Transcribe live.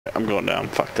I'm going down.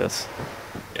 Fuck this.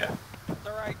 Yeah.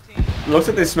 It looks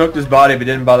like they smoked his body but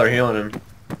didn't bother healing him.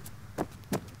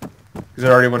 Because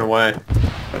it already went away.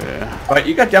 Yeah. Alright,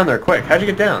 you got down there quick. How'd you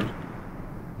get down?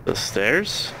 The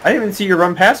stairs? I didn't even see you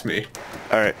run past me.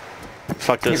 Alright.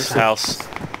 Fuck this house.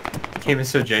 Came in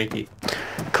so janky.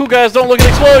 Cool guys, don't look at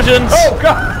explosions! Oh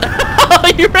god!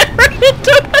 Oh, you ran right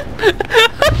into it!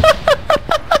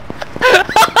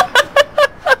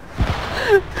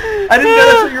 I didn't know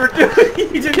that's what you were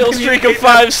doing. You didn't Kill streak of communicate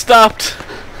 5 stopped.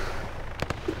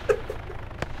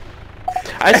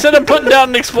 I said I'm putting down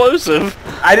an explosive.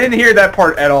 that. I didn't hear that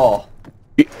part at all.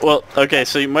 Well, okay,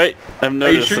 so you might have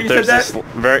noticed sure that you there's said this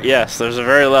very there's a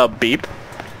very loud beep.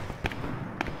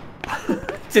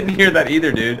 Didn't hear that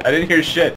either, dude. I didn't hear shit.